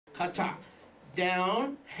Kata.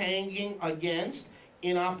 Down, hanging against,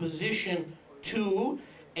 in opposition to,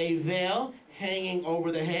 a veil hanging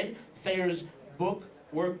over the head. Thayer's book,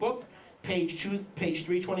 workbook, page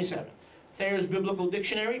 327. Thayer's Biblical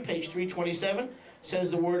Dictionary, page 327,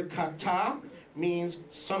 says the word kata means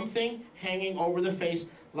something hanging over the face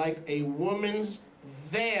like a woman's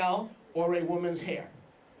veil or a woman's hair.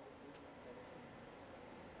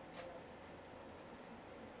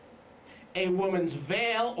 A woman's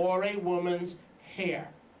veil or a woman's hair.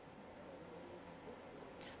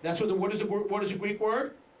 That's what is the Greek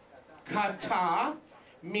word? Kata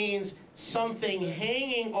means something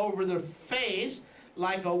hanging over the face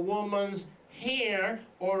like a woman's hair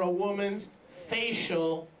or a woman's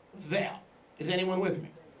facial veil. Is anyone with me?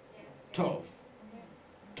 Tov.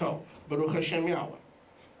 Tov. Baruch Hashem Yahweh.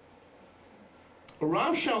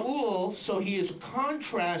 Rav Shaul, so he is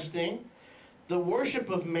contrasting the worship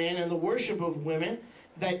of men and the worship of women,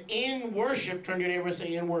 that in worship, turn to your neighbor and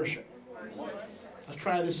say in worship. Let's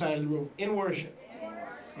try this side of the room. In worship.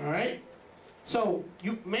 All right? So,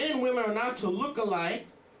 men and women are not to look alike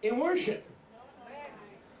in worship.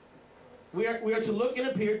 We are to look and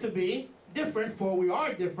appear to be different, for we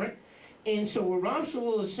are different. And so what Rav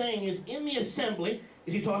Shaul is saying is, in the assembly,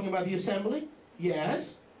 is he talking about the assembly?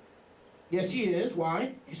 Yes. Yes, he is.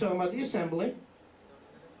 Why? He's talking about the assembly.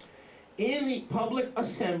 In the public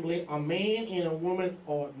assembly, a man and a woman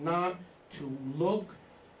ought not to look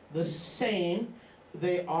the same.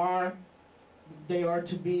 They are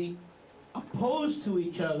to be opposed to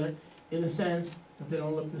each other in the sense that they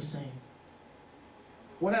don't look the same.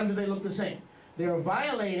 What happens if they look the same? They are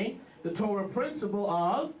violating the Torah principle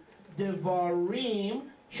of Devarim,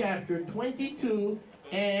 chapter 22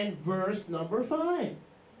 and verse number 5.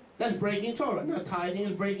 That's breaking Torah. Now, tithing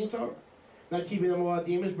is breaking Torah. Not keeping the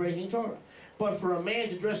Moadim is breaking Torah. But for a man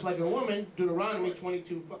to dress like a woman, Deuteronomy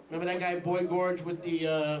 22. Remember that guy, Boy George, with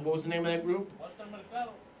the, what was the name of that group?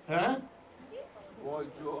 Huh? Boy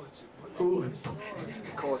George.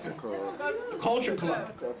 Culture Club. The Culture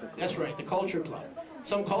Club. That's right, the Culture Club.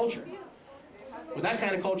 Some culture. With that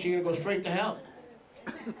kind of culture, you're going to go straight to hell.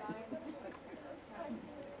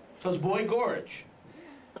 So it's Boy George.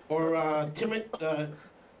 Or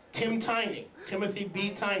Tim Tiny. Timothy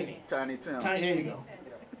B. Tiny. Tiny Tim. Tiny, there you go.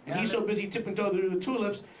 And he's so busy tipping toe through the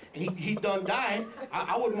tulips, and he done died.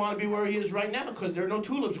 I wouldn't want to be where he is right now, because there are no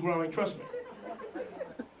tulips growing, trust me.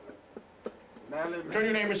 Turn to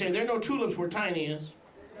your neighbor and say, there are no tulips where Tiny is.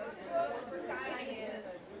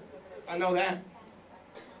 I know that.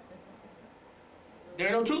 There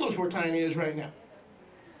are no tulips where Tiny is right now.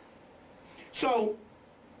 So,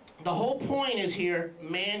 the whole point is here,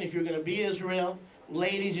 man, if you're going to be Israel,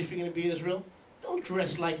 ladies, if you're going to be Israel, don't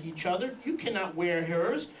dress like each other. You cannot wear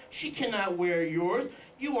hers. She cannot wear yours.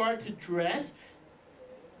 You are to dress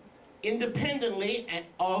independently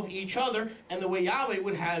of each other and the way Yahweh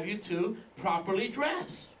would have you to properly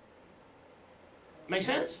dress. Make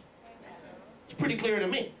sense? It's pretty clear to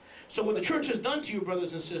me. So what the church has done to you,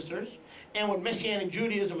 brothers and sisters, and what Messianic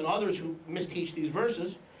Judaism and others who misteach these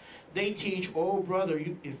verses, they teach, oh brother,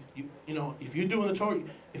 if you're doing the Torah,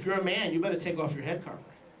 if you're a man, you better take off your head covering.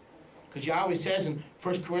 Because Yahweh says in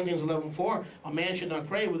 1 Corinthians 11:4, a man should not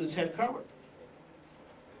pray with his head covered.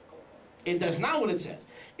 That's not what it says.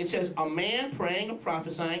 It says a man praying or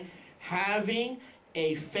prophesying, having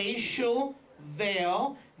a facial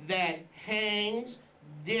veil that hangs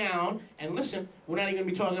down. And listen, we're not even going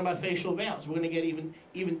to be talking about facial veils. We're going to get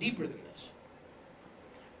even deeper than this.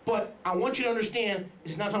 But I want you to understand,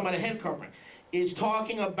 it's not talking about a head covering. It's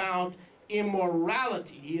talking about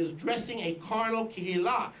immorality. He is dressing a carnal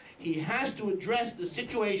kehillah. He has to address the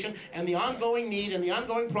situation and the ongoing need and the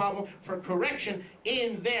ongoing problem for correction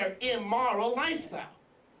in their immoral lifestyle.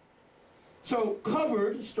 So,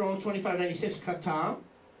 covered, Strong's 2596, kata.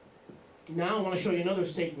 Now I want to show you another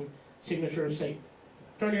signature of Satan.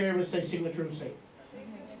 Turn to your neighbor and say signature of Satan.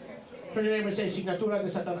 Turn to your neighbor and say signatura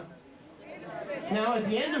de Satanás. Now at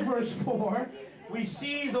the end of verse 4, we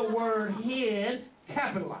see the word hid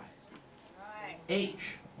capitalized.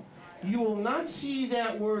 H. You will not see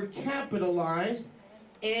that word capitalized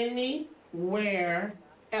anywhere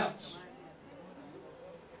else.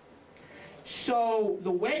 So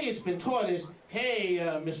the way it's been taught is, hey,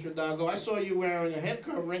 Mr. Dago, I saw you wearing a head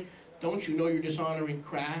covering. Don't you know you're dishonoring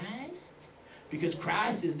Christ? Because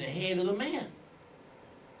Christ is the head of the man.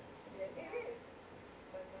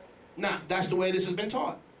 Now, that's the way this has been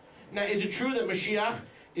taught. Now, is it true that Mashiach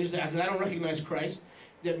is that, because I don't recognize Christ,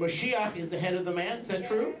 that Mashiach is the head of the man? Is that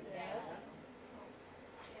true? Yes.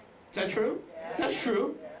 Is that true? Yes. That's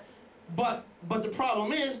true. But the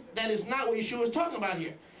problem is, that is not what Yeshua is talking about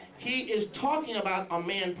here. He is talking about a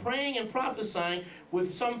man praying and prophesying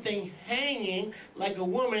with something hanging, like a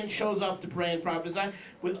woman shows up to pray and prophesy,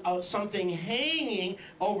 with something hanging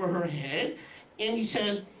over her head. And he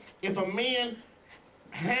says, if a man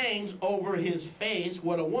hangs over his face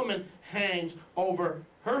what a woman hangs over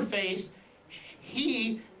her face,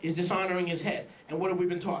 he is dishonoring his head. And what have we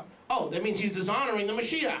been taught? Oh, that means he's dishonoring the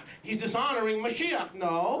Mashiach. He's dishonoring Mashiach.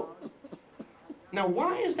 No. Now,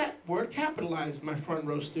 why is that word capitalized, my front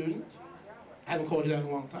row student? I haven't called you that in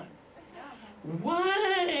a long time.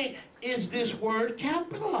 Why is this word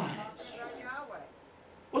capitalized?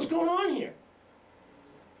 What's going on here?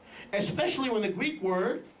 Especially when the Greek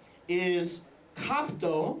word is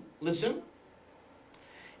kopto. Listen.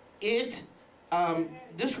 This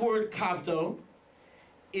word kopto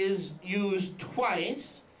is used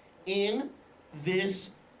twice in this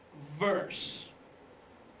verse.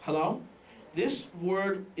 Hello? This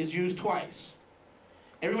word is used twice.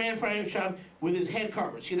 Every man praying with his head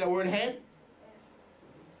covered. See that word head?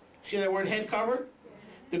 See that word head covered?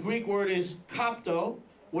 The Greek word is kopto.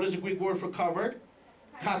 What is the Greek word for covered?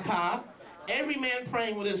 Kata. Every man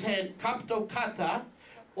praying with his head kopto kata,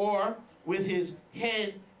 or with his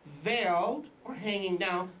head veiled or hanging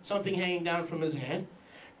down, something hanging down from his head,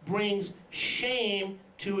 brings shame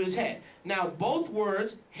to his head. Now, both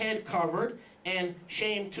words, head covered and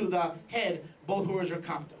shame to the head, both words are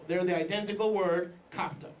kopto. They're the identical word,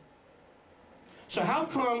 kopto. So how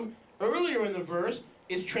come earlier in the verse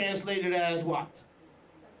it's translated as what?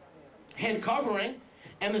 Head covering,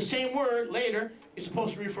 and the same word later is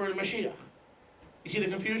supposed to refer to Mashiach. You see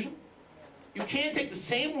the confusion? You can't take the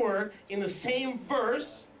same word in the same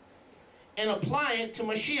verse and apply it to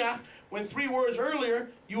Mashiach when 3 words earlier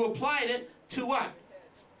you applied it to what?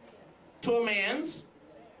 To a man's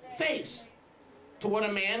face. To what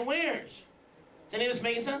a man wears. Is any of this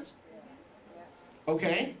making sense?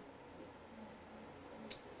 Okay.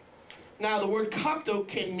 Now the word kopto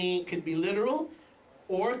can be literal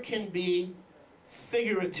or can be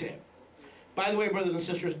figurative. By the way, brothers and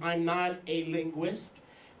sisters, I'm not a linguist.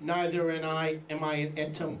 Neither am I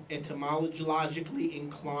etymologically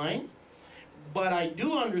inclined. But I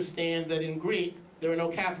do understand that in Greek, there are no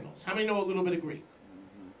capitals. How many know a little bit of Greek?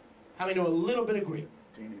 How many know a little bit of Greek?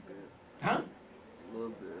 Teeny bit. Huh? A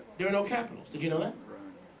little bit. There are no capitals. Did you know that? Right.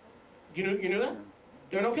 You knew that? Yeah.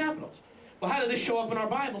 There are no capitals. Well, how did this show up in our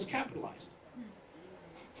Bibles capitalized?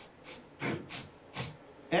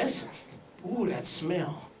 S? Ooh, that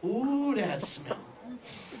smell. Ooh, that smell.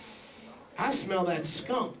 I smell that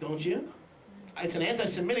skunk, don't you? It's an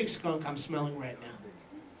anti-Semitic skunk I'm smelling right now.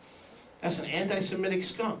 That's an anti-Semitic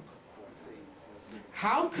skunk.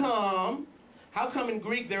 How come in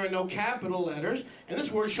Greek there are no capital letters, and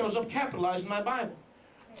this word shows up capitalized in my Bible?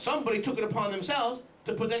 Somebody took it upon themselves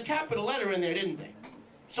to put that capital letter in there, didn't they?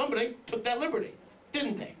 Somebody took that liberty,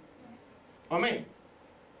 didn't they? Amen.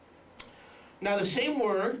 Now the same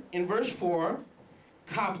word in verse 4,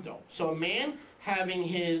 kopto. So a man having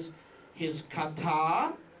his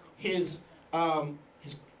kata, his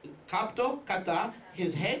kopto, kata,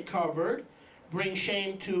 his head covered, brings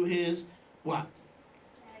shame to his what?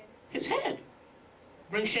 His head.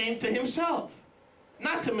 Brings shame to himself.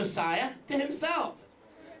 Not to Messiah, to himself.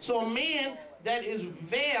 So a man that is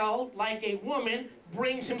veiled like a woman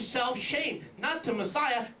brings himself shame. Not to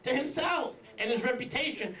Messiah, to himself and his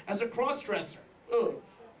reputation as a cross-dresser. Ugh.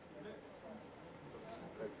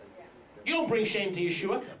 You don't bring shame to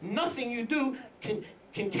Yeshua. Nothing you do can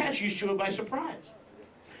catch Yeshua by surprise.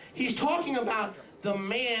 He's talking about the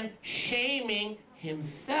man shaming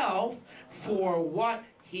himself for what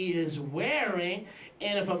he is wearing.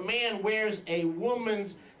 And if a man wears a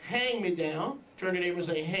woman's hang-me-down, turn to your neighbor and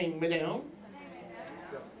say, hang-me-down.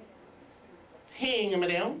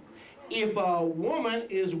 Hang-me-down. If a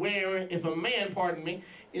man, pardon me,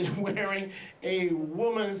 is wearing a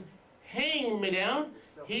woman's hang-me-down,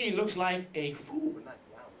 he looks like a fool.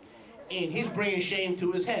 And he's bringing shame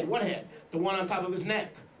to his head. What head? The one on top of his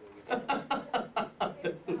neck.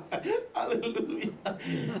 Hallelujah.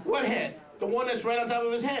 What head? The one that's right on top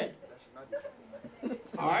of his head.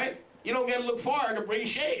 All right? You don't get to look far to bring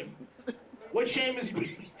shame. What shame is he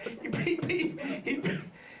bringing?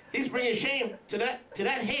 He's bringing shame to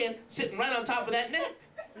that head sitting right on top of that neck.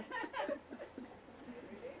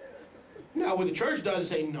 Now what the church does is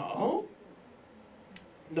say, no,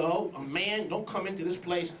 a man, don't come into this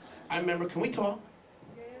place. I remember, can we talk?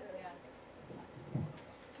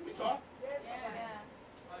 Can we talk?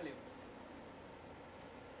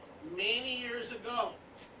 Many years ago,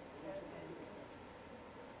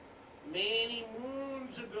 many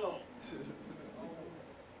moons ago,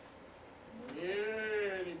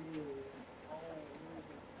 many moons,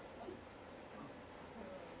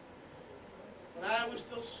 when I was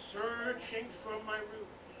still searching for my roots,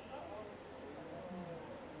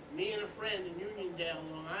 me and a friend in Uniondale,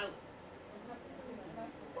 Long Island,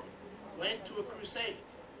 went to a crusade.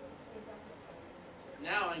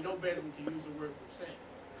 Now I know better than to use the word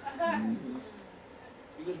crusade.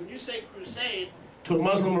 Because when you say crusade to a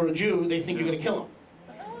Muslim or a Jew, they think you're going to kill them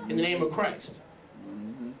in the name of Christ.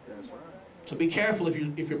 That's right. So be careful if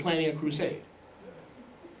you're planning a crusade.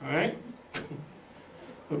 All right?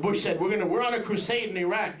 But Bush said, we're on a crusade in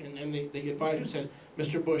Iraq, and the advisor said,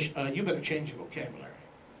 Mr. Bush, you better change your vocabulary,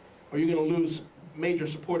 or you're going to lose major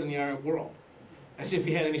support in the Arab world. As if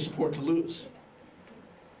he had any support to lose.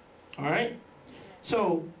 All right?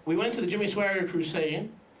 So we went to the Jimmy Swaggart Crusade,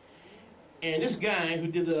 and this guy who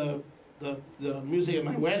did the music at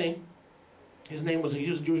my wedding, his name was, he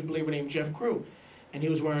was a Jewish believer named Jeff Crew, and he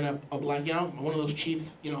was wearing a black yarmulke, one of those cheap,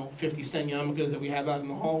 50-cent yarmulkes that we have out in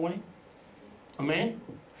the hallway. Amen?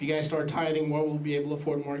 If you guys start tithing more, we'll be able to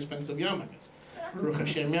afford more expensive yarmulkes. Baruch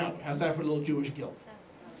Hashem Yahweh. How's that for a little Jewish guilt?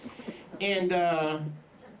 And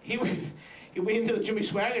he went into the Jimmy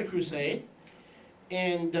Swaggart Crusade,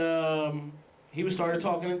 and he started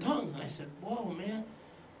talking in tongues. And I said, whoa, man,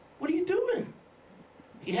 what are you doing?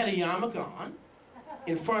 He had a yarmulke on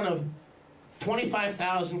in front of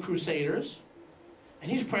 25,000 crusaders, and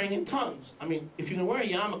he's praying in tongues. I mean, if you can wear a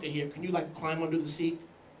yarmulke here, can you, like, climb under the seat?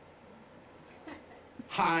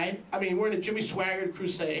 Hide? I mean, we're in the Jimmy Swaggart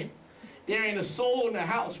Crusade. There ain't a soul in the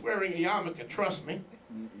house wearing a yarmulke, trust me.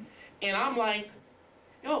 And I'm like,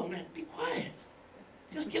 yo, man, be quiet.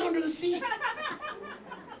 Just get under the seat.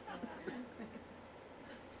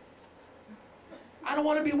 I don't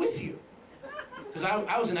want to be with you. Because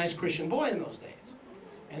I was a nice Christian boy in those days.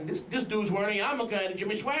 And this dude's wearing a yarmulke at the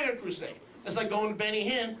Jimmy Swaggart Crusade. That's like going to Benny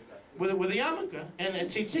Hinn with a yarmulke and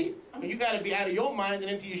tzitzit. I mean, you got to be out of your mind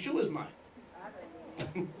and into Yeshua's mind. I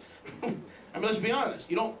mean, let's be honest.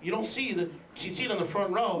 You don't see the tzitzit on the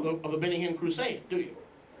front row of a Benny Hinn crusade, do you?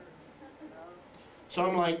 So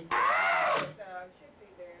I'm like, ah!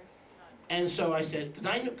 And so I said,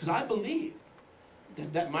 because I believed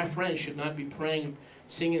that my friends should not be praying,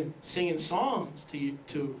 singing songs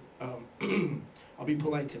to I'll be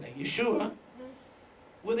polite today, Yeshua,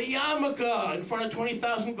 with a yarmulke in front of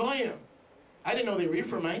 20,000 goyim. I didn't know they were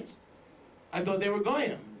Ephraimites. I thought they were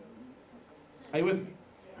goyim. Are you with me?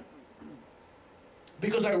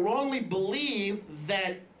 Because I wrongly believed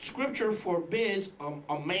that Scripture forbids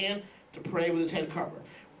a man to pray with his head covered.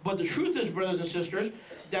 But the truth is, brothers and sisters,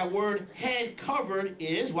 that word head covered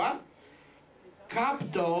is what?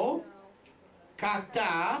 Kapto,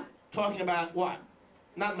 kata, talking about what?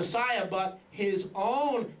 Not Messiah, but his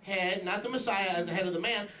own head, not the Messiah as the head of the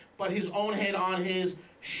man, but his own head on his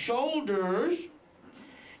shoulders.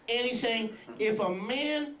 And he's saying, if a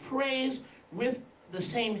man prays with the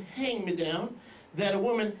same hang-me-down that a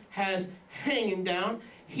woman has hanging down,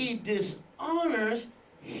 he dishonors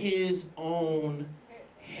his own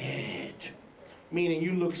head. Meaning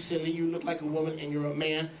you look silly, you look like a woman, and you're a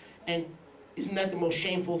man. And isn't that the most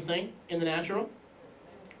shameful thing in the natural?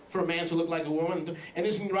 For a man to look like a woman? And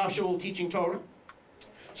isn't Rav Shaul teaching Torah?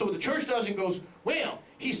 So what the church does and goes, well,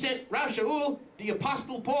 he sent Rav Shaul, the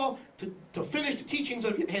Apostle Paul, to finish the teachings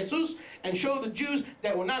of Jesus and show the Jews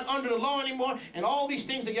that we're not under the law anymore, and all these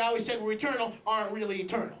things that Yahweh said were eternal aren't really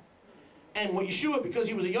eternal. And when Yeshua, because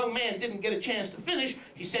he was a young man, didn't get a chance to finish,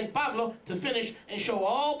 he sent Pablo to finish and show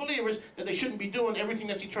all believers that they shouldn't be doing everything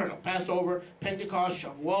that's eternal. Passover, Pentecost,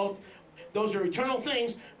 Shavuot, those are eternal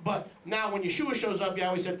things, but now when Yeshua shows up,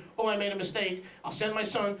 Yahweh said, oh, I made a mistake. I'll send my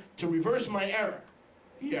son to reverse my error.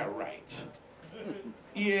 Yeah, right.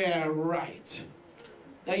 Yeah, right.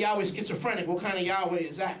 That Yahweh's schizophrenic. What kind of Yahweh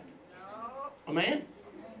is that? Amen?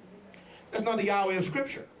 That's not the Yahweh of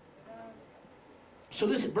Scripture. So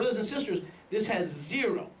this, brothers and sisters, this has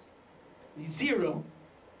zero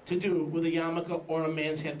to do with a yarmulke or a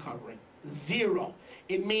man's head covering. Zero.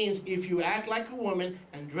 It means if you act like a woman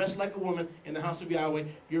and dress like a woman in the house of Yahweh,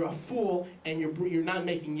 you're a fool, and you're not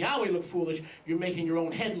making Yahweh look foolish, you're making your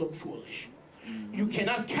own head look foolish. You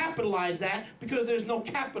cannot capitalize that because there's no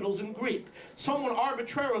capitals in Greek. Someone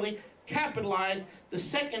arbitrarily capitalized the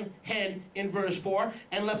second head in verse 4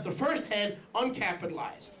 and left the first head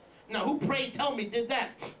uncapitalized. Now, who, pray tell me, did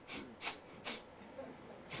that?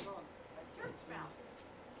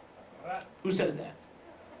 Who said that?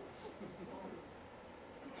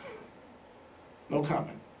 No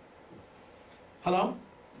comment. Hello?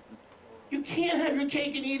 You can't have your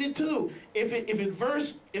cake and eat it too. If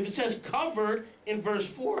it says covered in verse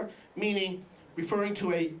 4, meaning referring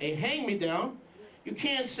to a hang-me-down, you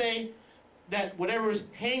can't say that whatever's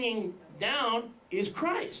hanging down is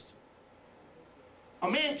Christ. A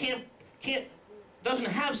man can't doesn't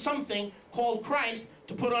have something called Christ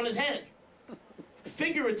to put on his head.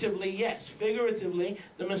 Figuratively, yes. Figuratively,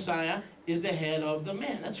 the Messiah is the head of the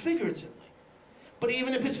man. That's figuratively. But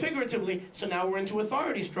even if it's figuratively, so now we're into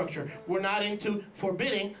authority structure. We're not into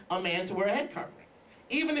forbidding a man to wear a head covering.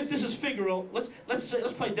 Even if this is figural,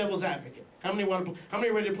 let's play devil's advocate. How many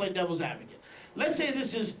are ready to play devil's advocate? Let's say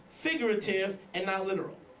this is figurative and not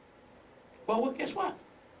literal. Well, guess what?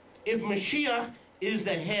 If Mashiach is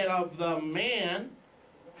the head of the man,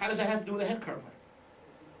 how does that have to do with a head covering?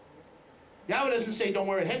 Yahweh doesn't say don't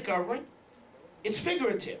wear a head covering. It's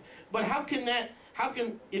figurative. But how can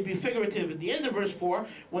it be figurative at the end of verse 4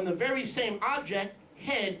 when the very same object,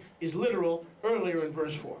 head, is literal earlier in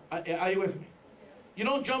verse 4? Are you with me? You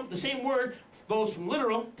don't jump, the same word goes from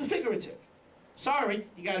literal to figurative. Sorry,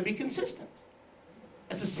 you got to be consistent.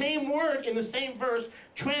 It's the same word in the same verse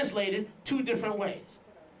translated two different ways.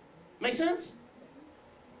 Make sense?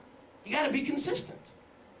 You got to be consistent.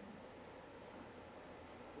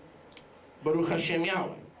 Baruch Hashem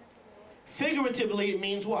Yahweh. Figuratively, it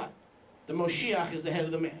means what? The Moshiach is the head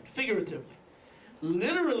of the man. Figuratively.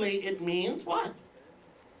 Literally, it means what?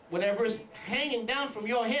 Whatever is hanging down from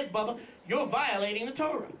your head, Bubba, you're violating the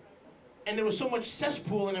Torah. And there was so much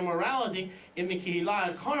cesspool and immorality in the Kehillah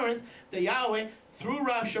at Corinth that Yahweh, through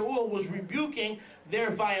Rav Shaul, was rebuking their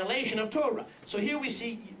violation of Torah. So here we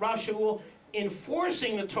see Rav Shaul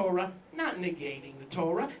enforcing the Torah, not negating the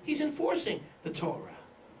Torah. He's enforcing the Torah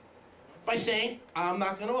by saying, I'm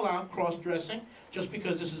not going to allow cross-dressing just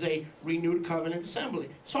because this is a renewed covenant assembly.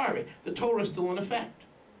 Sorry, the Torah is still in effect.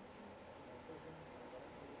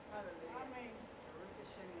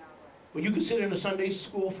 But you can sit in a Sunday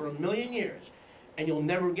school for 1,000,000 years and you'll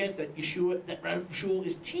never get that Rav Shaul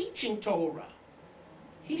is teaching Torah.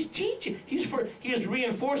 He's teaching. He is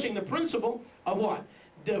reinforcing the principle of what?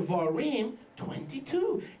 Devarim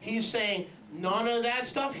 22. He's saying, none of that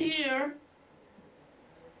stuff here.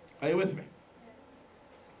 Are you with me?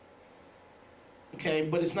 Okay,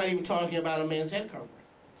 but it's not even talking about a man's head covering.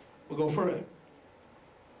 We'll go further.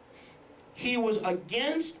 He was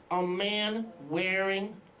against a man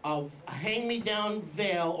wearing a hang-me-down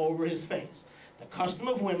veil over his face. The custom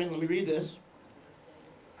of women, let me read this.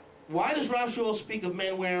 Why does Rav Shaul speak of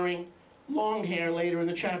men wearing long hair later in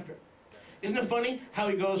the chapter? Isn't it funny how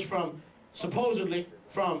he goes from, supposedly,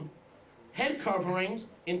 from head coverings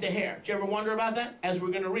into hair? Did you ever wonder about that? As we're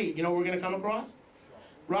going to read, you know what we're going to come across?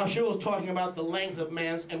 Rav Shaul is talking about the length of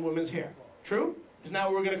man's and women's hair. True? Isn't that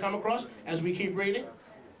what we're going to come across as we keep reading?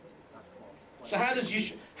 So how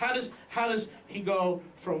does he go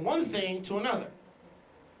from one thing to another?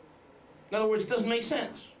 In other words, it doesn't make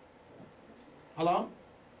sense. Hello?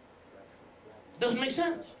 Doesn't make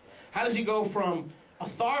sense. How does he go from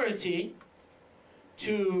authority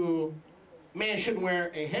to man shouldn't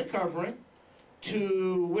wear a head covering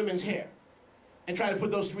to women's hair and try to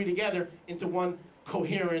put those three together into one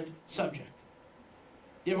coherent subject?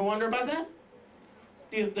 You ever wonder about that?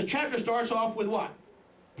 The chapter starts off with what?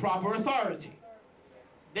 Proper authority.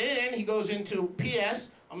 Then he goes into P.S.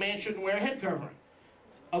 a man shouldn't wear a head covering.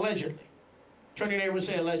 Allegedly. Turn to your neighbor and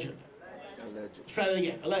say allegedly. Allegedly. Let's try that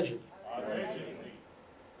again. Allegedly. Allegedly.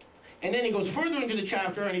 And then he goes further into the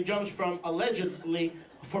chapter and he jumps from allegedly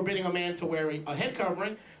forbidding a man to wear a head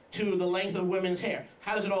covering to the length of women's hair.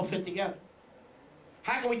 How does it all fit together?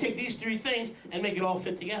 How can we take these three things and make it all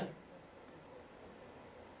fit together?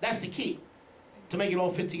 That's the key, to make it all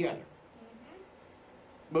fit together.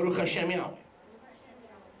 Baruch Hashem Yahweh.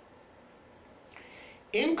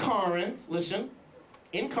 In Corinth, listen,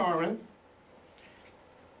 in Corinth,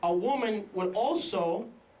 a woman would also,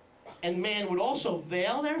 and man would also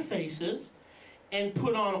veil their faces and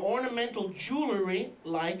put on ornamental jewelry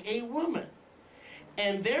like a woman.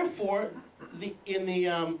 And therefore,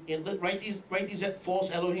 write these false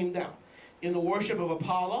Elohim down. In the worship of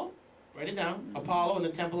Apollo, write it down, Apollo, in the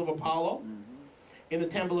temple of Apollo, in the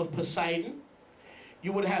temple of Poseidon,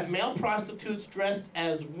 you would have male prostitutes dressed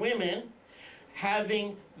as women,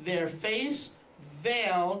 having their face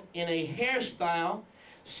veiled in a hairstyle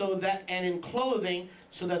so that, and in clothing,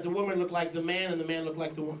 so that the woman looked like the man and the man looked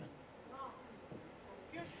like the woman.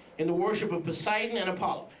 In the worship of Poseidon and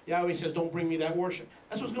Apollo. Yahweh says, don't bring me that worship.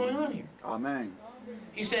 That's what's going on here. Amen.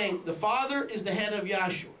 He's saying the father is the head of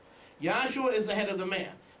Yahshua. Yahshua is the head of the man.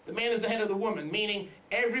 The man is the head of the woman, meaning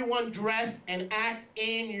everyone dress and act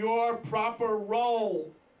in your proper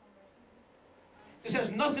role. This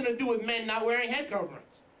has nothing to do with men not wearing head coverings.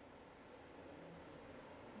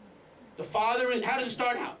 The father, how does it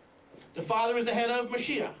start out? The father is the head of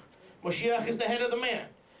Mashiach. Mashiach is the head of the man.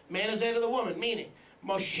 Man is the head of the woman, meaning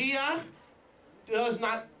Mashiach does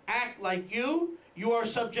not act like you. You are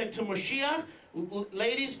subject to Mashiach.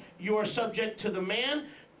 Ladies, you are subject to the man.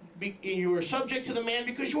 You are subject to the man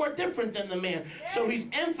because you are different than the man. So he's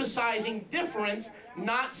emphasizing difference,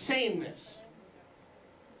 not sameness.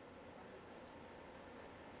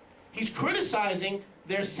 He's criticizing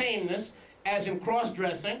their sameness, as in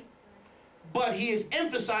cross-dressing, but he is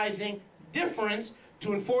emphasizing difference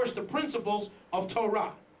to enforce the principles of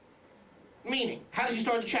Torah. Meaning, how does he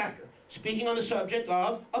start the chapter? Speaking on the subject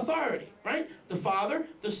of authority, right? The Father,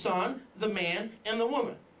 the Son, the man, and the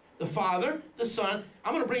woman. The Father, the Son.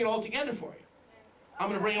 I'm going to bring it all together for you. I'm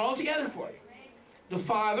going to bring it all together for you. The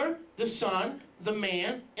Father, the Son, the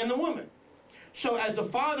man, and the woman. So as the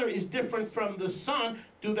Father is different from the Son,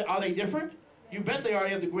 are they different? You bet they are.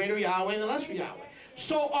 You have the greater Yahweh and the lesser Yahweh.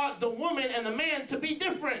 So ought the woman and the man to be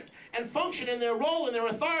different and function in their role, in their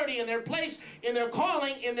authority, in their place, in their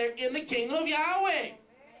calling, in the kingdom of Yahweh.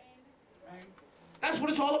 That's what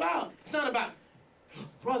it's all about. It's not about,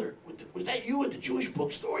 brother, was that you at the Jewish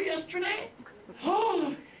bookstore yesterday?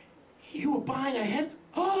 Oh, you were buying a head.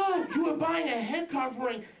 Oh, you were buying a head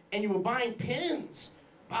covering, and you were buying pins,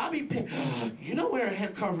 bobby pins. You don't wear a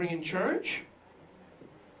head covering in church.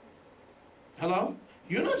 Hello?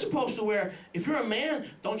 You're not supposed to wear, if you're a man,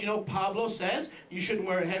 don't you know Pablo says you shouldn't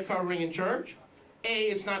wear a head covering in church? A,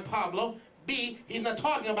 it's not Pablo. B, he's not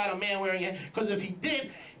talking about a man wearing it, because if he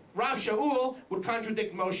did, Rav Shaul would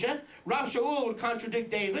contradict Moshe. Rav Shaul would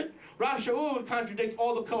contradict David. Rav Shaul would contradict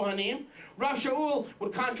all the Kohanim. Rav Shaul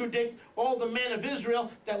would contradict all the men of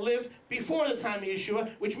Israel that lived before the time of Yeshua,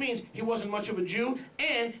 which means he wasn't much of a Jew,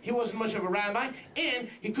 and he wasn't much of a rabbi, and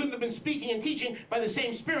he couldn't have been speaking and teaching by the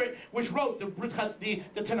same Spirit which wrote the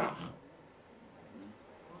Tanakh.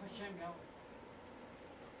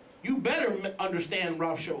 You better understand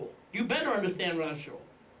Rav Shaul. You better understand Rav Shaul.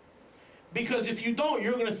 Because if you don't,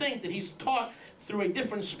 you're going to think that he's taught through a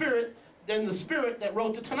different spirit than the spirit that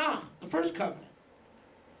wrote the Tanakh, the first covenant.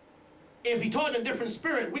 If he taught in a different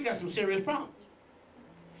spirit, we got some serious problems.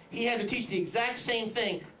 He had to teach the exact same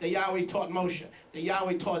thing that Yahweh taught Moshe, that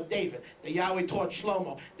Yahweh taught David, that Yahweh taught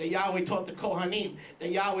Shlomo, that Yahweh taught the Kohanim,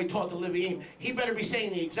 that Yahweh taught the Leviim. He better be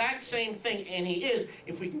saying the exact same thing, and he is,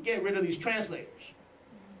 if we can get rid of these translators.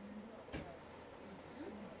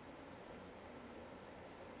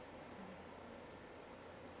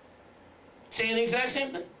 Saying the exact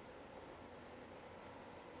same thing.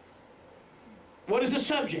 What is the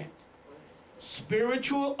subject?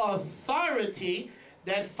 Spiritual authority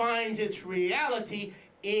that finds its reality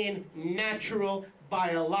in natural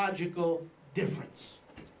biological difference.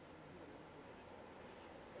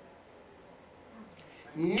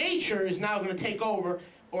 Nature is now going to take over,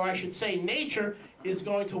 or I should say nature is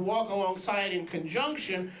going to walk alongside in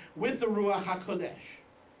conjunction with the Ruach HaKodesh.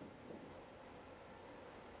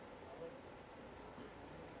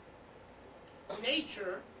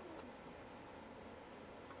 Nature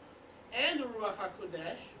and the Ruach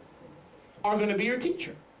HaKodesh are going to be your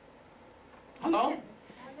teacher. Hello?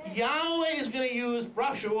 Yahweh is going to use,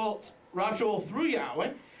 Rav Shaul through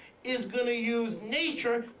Yahweh, is going to use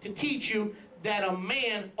nature to teach you that a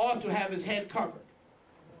man ought to have his head covered.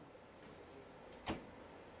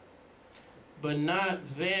 But not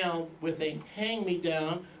veiled with a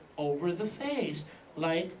hang-me-down over the face,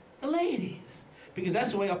 like the ladies. Because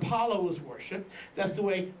that's the way Apollo was worshipped. That's the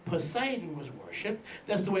way Poseidon was worshipped.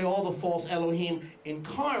 That's the way all the false Elohim in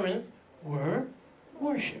Corinth were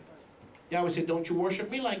worshipped. Yahweh said, don't you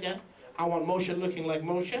worship me like that. I want Moshe looking like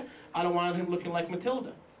Moshe. I don't want him looking like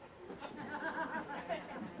Matilda.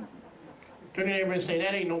 Turn to your neighbor and say,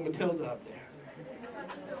 that ain't no Matilda up there.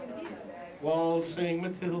 Waltzing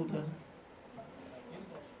Matilda.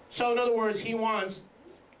 So in other words, he wants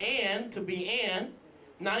Ann to be Ann,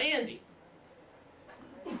 not Andy.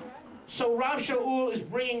 So Rav Shaul is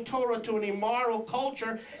bringing Torah to an immoral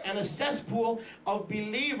culture and a cesspool of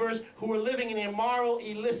believers who were living in immoral,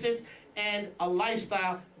 illicit, and a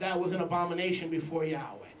lifestyle that was an abomination before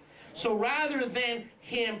Yahweh. So rather than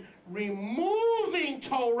him removing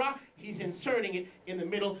Torah, he's inserting it in the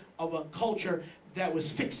middle of a culture that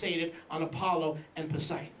was fixated on Apollo and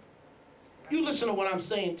Poseidon. You listen to what I'm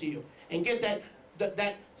saying to you and get that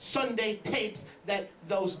Sunday tapes,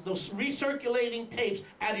 those recirculating tapes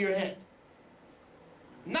out of your head.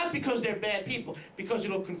 Not because they're bad people, because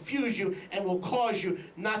it'll confuse you and will cause you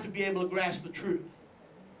not to be able to grasp the truth.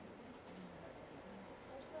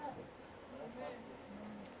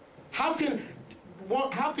 How can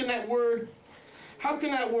that word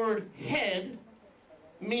head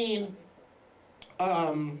mean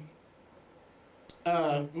one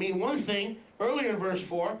thing earlier in verse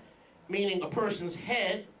 4, meaning a person's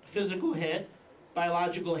head, physical head,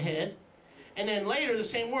 biological head, and then later the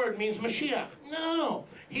same word means Mashiach? No,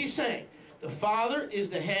 he's saying The Father is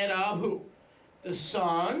the head of who? The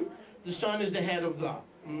Son. The Son is the head of the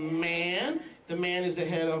man. The man is the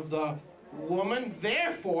head of the woman.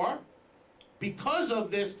 Therefore, because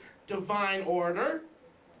of this divine order,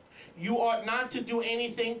 you ought not to do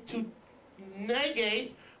anything to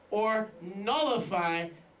negate or nullify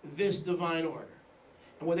this divine order.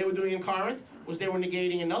 And what they were doing in Corinth was they were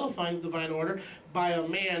negating and nullifying the divine order by a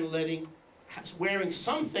man wearing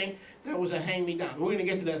something that was a hang-me-down. We're going to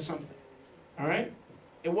get to that something. All right?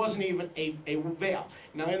 It wasn't even a veil.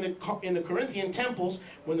 Now, in the Corinthian temples,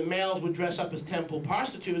 when the males would dress up as temple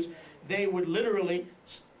prostitutes, they would literally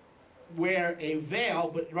wear a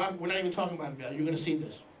veil, but we're not even talking about a veil. You're going to see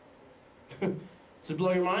this. Does it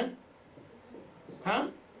blow your mind? Huh?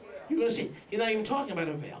 You're going to see. He's not even talking about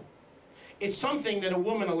a veil. It's something that a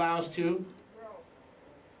woman allows to...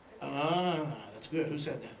 Ah, that's good. Who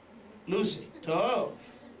said that? Lucy. Tov.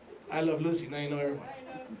 I love Lucy. Now you know everyone.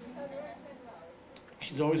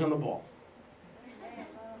 She's always on the ball.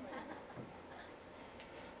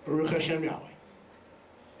 Baruch Hashem Yahweh.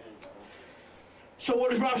 So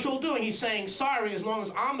what is Rav Shaul doing? He's saying, sorry, as long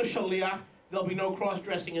as I'm the shaliach, there'll be no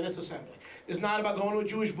cross-dressing in this assembly. It's not about going to a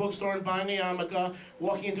Jewish bookstore and buying the yarmulke,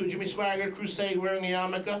 walking into a Jimmy Swaggart crusade wearing the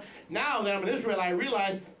yarmulke. Now that I'm in Israel, I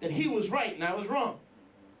realize that he was right and I was wrong.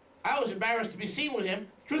 I was embarrassed to be seen with him.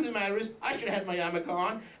 The truth of the matter is, I should have had my yarmulke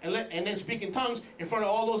on and then speak in tongues in front of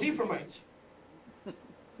all those Ephraimites.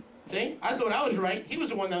 See? I thought I was right. He was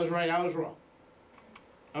the one that was right. I was wrong.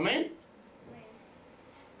 Amen?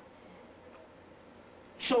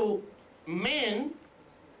 So, men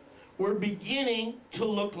were beginning to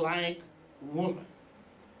look like woman.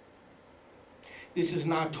 This is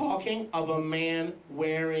not talking of a man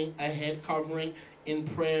wearing a head covering in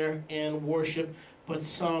prayer and worship, but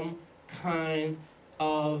some kind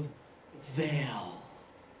of veil.